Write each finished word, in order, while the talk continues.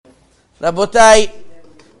Rabotai,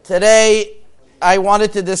 today I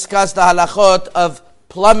wanted to discuss the halachot of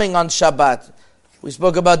plumbing on Shabbat. We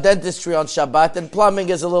spoke about dentistry on Shabbat, and plumbing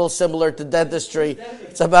is a little similar to dentistry.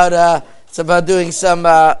 It's about doing some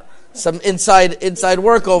inside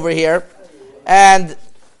work over here, and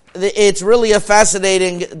it's really a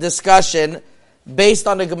fascinating discussion based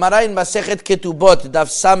on the Gemara in Masechet Ketubot, Daf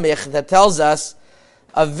Samich, that tells us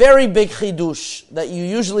a very big chidush that you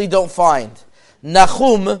usually don't find.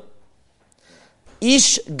 Nachum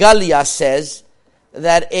Ish Galia says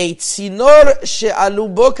that a tzinor she'alu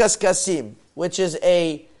bo kaskasim, which is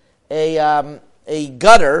a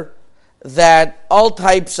gutter that all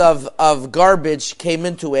types of garbage came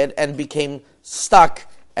into it and became stuck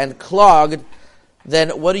and clogged,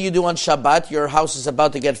 then what do you do on Shabbat? Your house is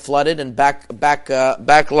about to get flooded and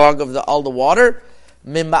backlog of all the water.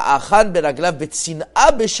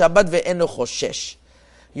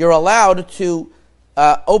 You're allowed to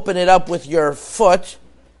open it up with your foot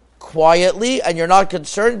quietly, and you're not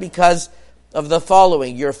concerned because of the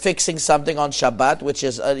following. You're fixing something on Shabbat, which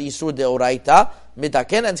is an isur deoraita,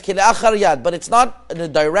 mitaken, and kileachar yad, but it's not in a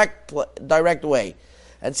direct way.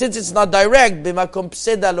 And since it's not direct, bimakom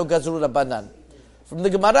pseda lo gazru rabanan. From the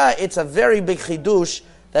Gemara, it's a very big chidush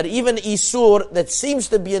that even isur that seems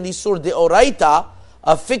to be an isur deoraita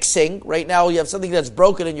of fixing. Right now, you have something that's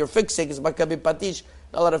broken and you're fixing. It's makabi patish,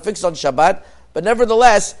 not allowed to fix on Shabbat. But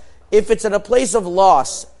nevertheless, if it's in a place of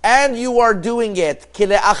loss and you are doing it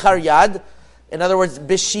kileachar yad, in other words,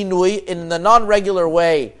 bishinui, in the non-regular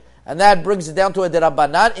way, and that brings it down to a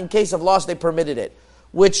derabanan, in case of loss, they permitted it.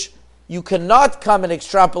 Which you cannot come and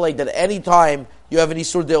extrapolate that any time you have an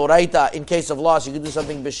isur deoraita, in case of loss, you can do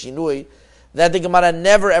something bishinui. That the Gemara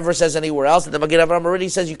never ever says anywhere else. And the Magen Avraham already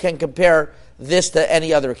says you can't compare this to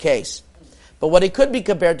any other case. But what it could be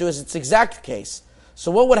compared to is its exact case. So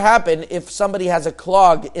what would happen if somebody has a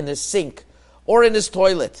clog in his sink or in his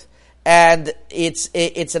toilet, and it's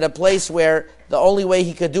in a place where the only way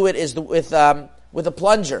he could do it is with a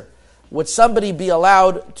plunger? Would somebody be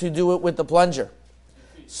allowed to do it with the plunger?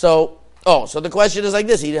 So the question is like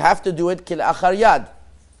this: you have to do it kileachar yad.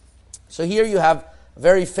 So here you have a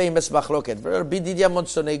very famous machloket. Rabbi Didia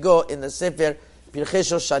Monsonego in the Sefer Pirchei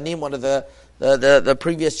Shoshanim, one of the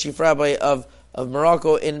previous chief rabbi of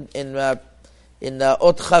Morocco in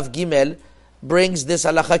Ot Chav Gimel, brings this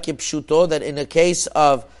halacha kipshuto, that in a case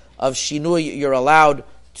of shinui you're allowed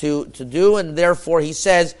to do, and therefore he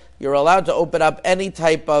says you're allowed to open up any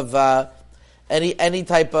type of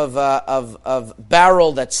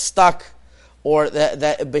barrel that's stuck, or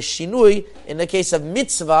that beshinui. In the case of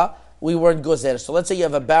mitzvah, we weren't gozer. So let's say you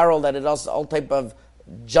have a barrel that it has all type of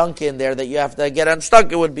junk in there that you have to get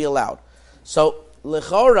unstuck, it would be allowed. So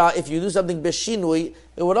lechora, if you do something beshinui,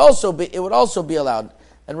 it would also be allowed.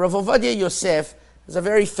 And Rav Ovadia Yosef has a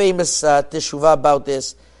very famous teshuvah about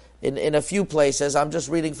this in a few places. I'm just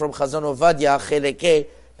reading from Chazon Ovadia Chelekeh,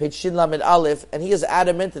 page Shin Lamed Aleph, and he is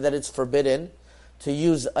adamant that it's forbidden to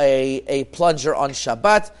use a plunger on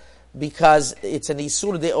Shabbat because it's an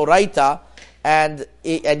isur deoraita, and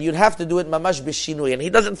you'd have to do it mamash b'shinui, and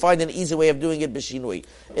he doesn't find an easy way of doing it b'shinui.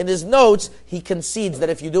 In his notes, he concedes that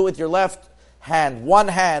if you do it with your left hand, one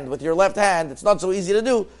hand with your left hand, it's not so easy to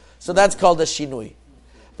do, so that's called a shinui.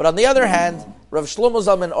 But on the other hand, Rav Shlomo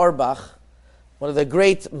Zalman Auerbach, one of the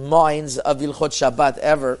great minds of Ilchot Shabbat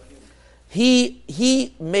ever,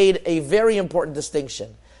 he made a very important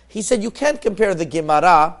distinction. He said you can't compare the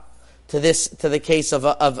Gemara to the case of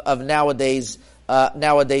nowadays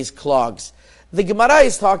clogs. The Gemara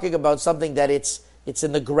is talking about something that it's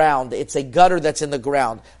in the ground. It's a gutter that's in the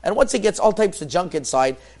ground. And once it gets all types of junk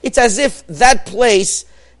inside, it's as if that place,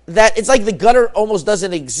 that it's like the gutter almost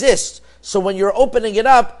doesn't exist. So when you're opening it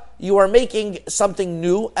up, you are making something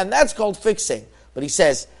new, and that's called fixing. But he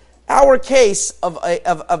says, our case of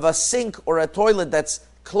a sink or a toilet that's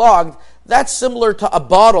clogged, that's similar to a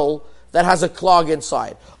bottle that has a clog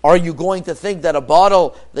inside. Are you going to think that a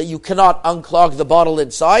bottle, that you cannot unclog the bottle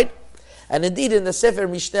inside? And indeed, in the Sefer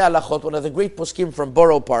Mishneh Halachot, one of the great poskim from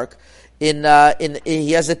Borough Park, he has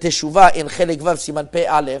a teshuvah in Chelik Vav Siman Pei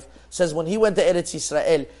Aleph, says when he went to Eretz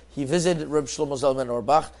Yisrael, he visited Reb Shlomo Zalman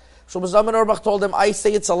Auerbach. Shlomo Zalman Auerbach told him, I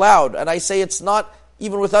say it's allowed, and I say it's not,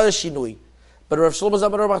 even without a shinui. But Reb Shlomo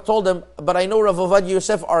Zalman Auerbach told him, but I know Rav Ovadia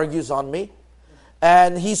Yosef argues on me,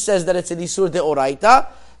 and he says that it's an isur deoraita,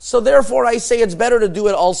 so therefore I say it's better to do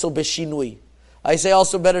it also b'shinui. I say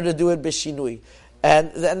also better to do it b'shinui.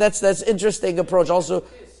 And that's interesting approach. Also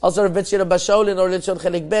Rav Betzira Bashaulin or Litzon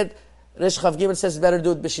Chelik Bet, Resh Chav Gimel says better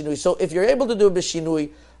do it b'shinui. So if you're able to do it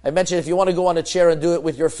b'shinui, I mentioned if you want to go on a chair and do it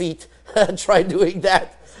with your feet, try doing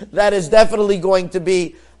that. That is definitely going to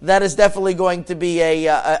be that is definitely going to be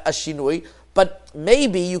a shinui. But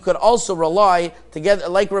maybe you could also rely together,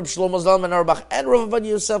 like Reb Shlomo Zalman Auerbach and Rav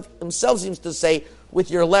Ovadia himself seems to say,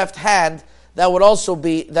 with your left hand. That would also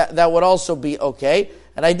be okay.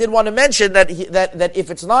 And I did want to mention that that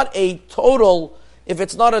if it's not a total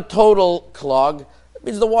clog, it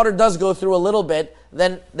means the water does go through a little bit.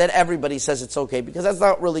 Then everybody says it's okay because that's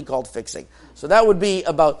not really called fixing. So that would be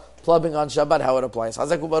about plumbing on Shabbat, how it applies.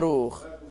 Hazak u'baruch.